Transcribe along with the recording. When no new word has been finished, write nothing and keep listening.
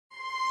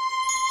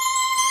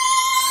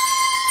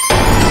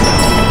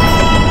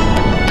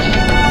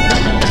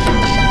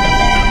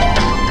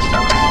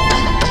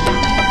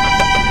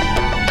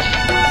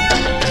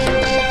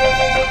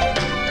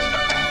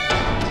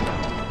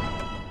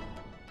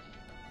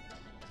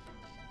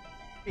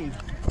3,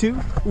 2,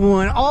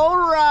 1. All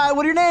right.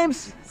 What are your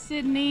names?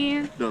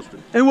 Sydney.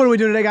 Dustin. And what are we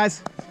doing today,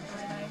 guys?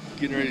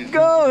 Getting ready to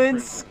Going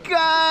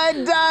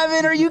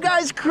skydiving. Are you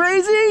guys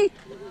crazy?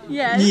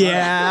 Yes.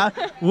 Yeah.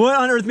 What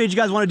on earth made you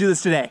guys want to do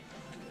this today?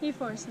 He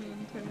forced me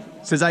into it.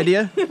 It's his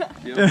idea?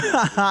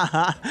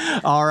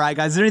 Yep. All right,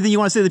 guys. Is there anything you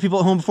want to say to the people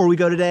at home before we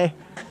go today?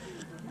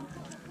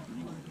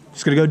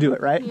 Just gonna go do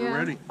it, right? Yeah. We're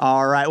ready.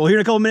 All right. Well, here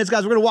in a couple minutes,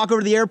 guys, we're gonna walk over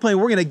to the airplane.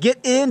 We're gonna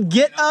get in,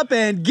 get up,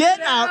 and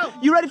get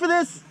out. You ready for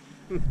this?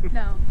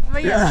 No.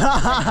 But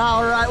yeah.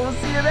 All right. We'll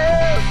see you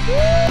there.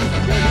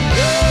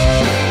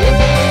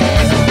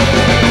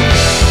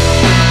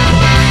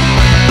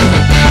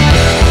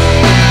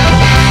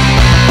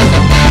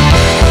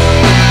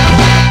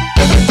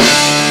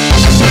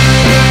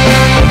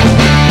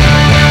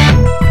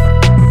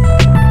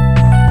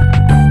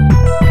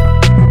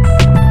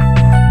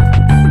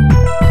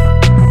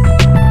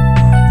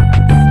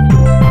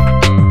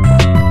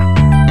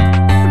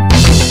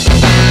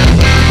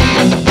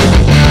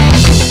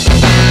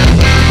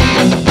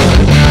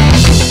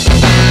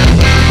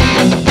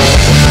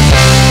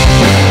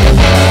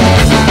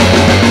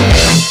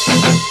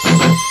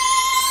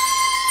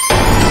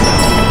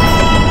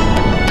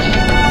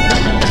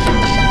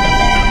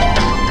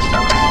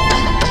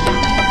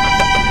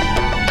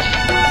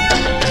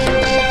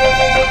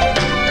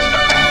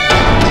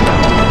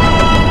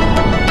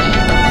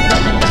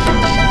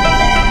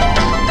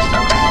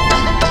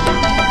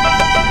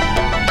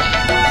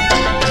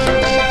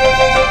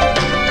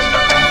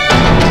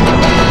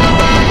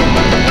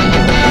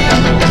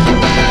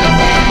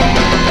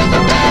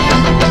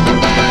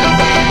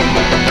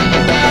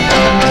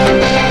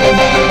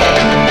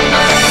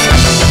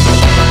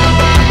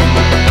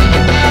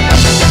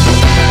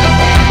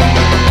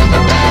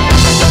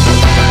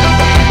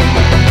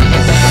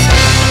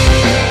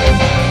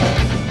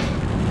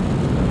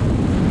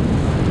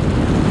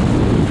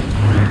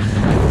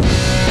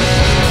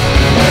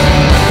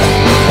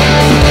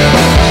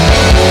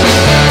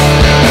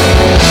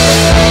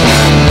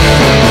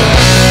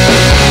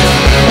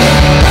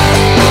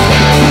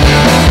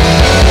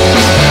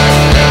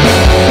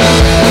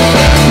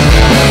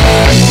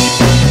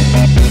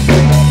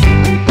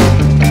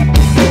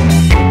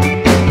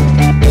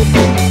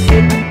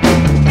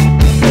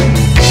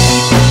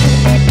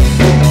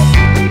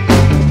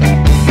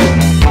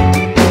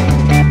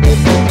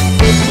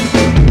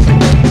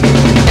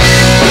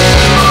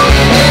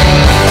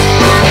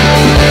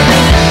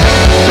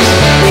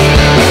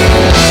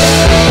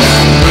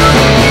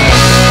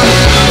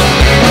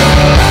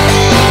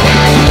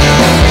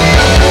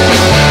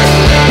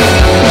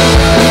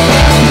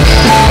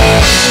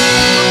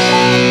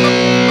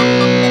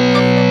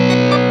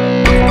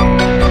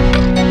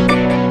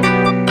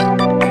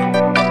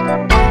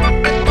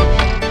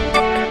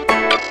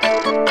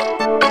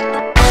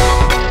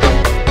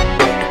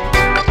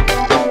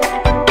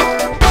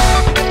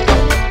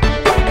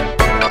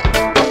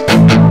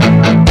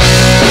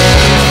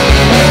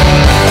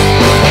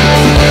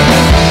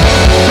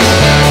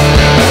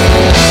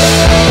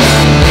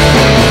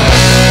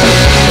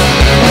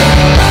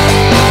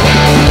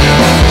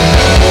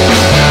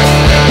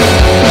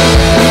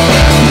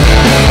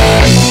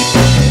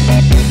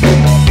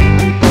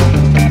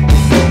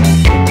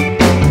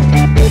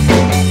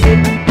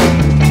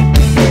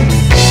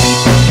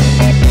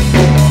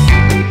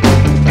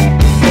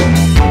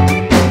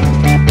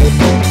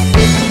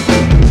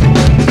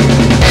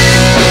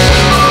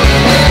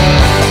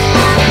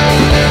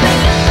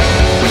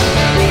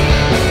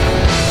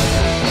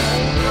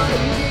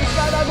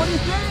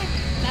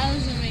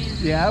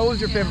 Yeah, what was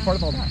your favorite part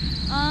of all that?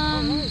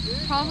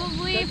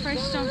 Probably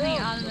first jumping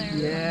out of there.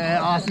 Yeah,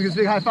 awesome. Give us a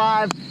big high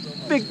five.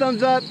 Big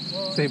thumbs up.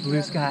 Say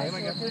blue skies.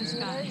 Blue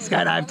sky.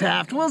 Skydive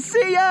Taft. We'll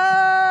see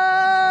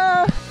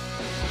ya!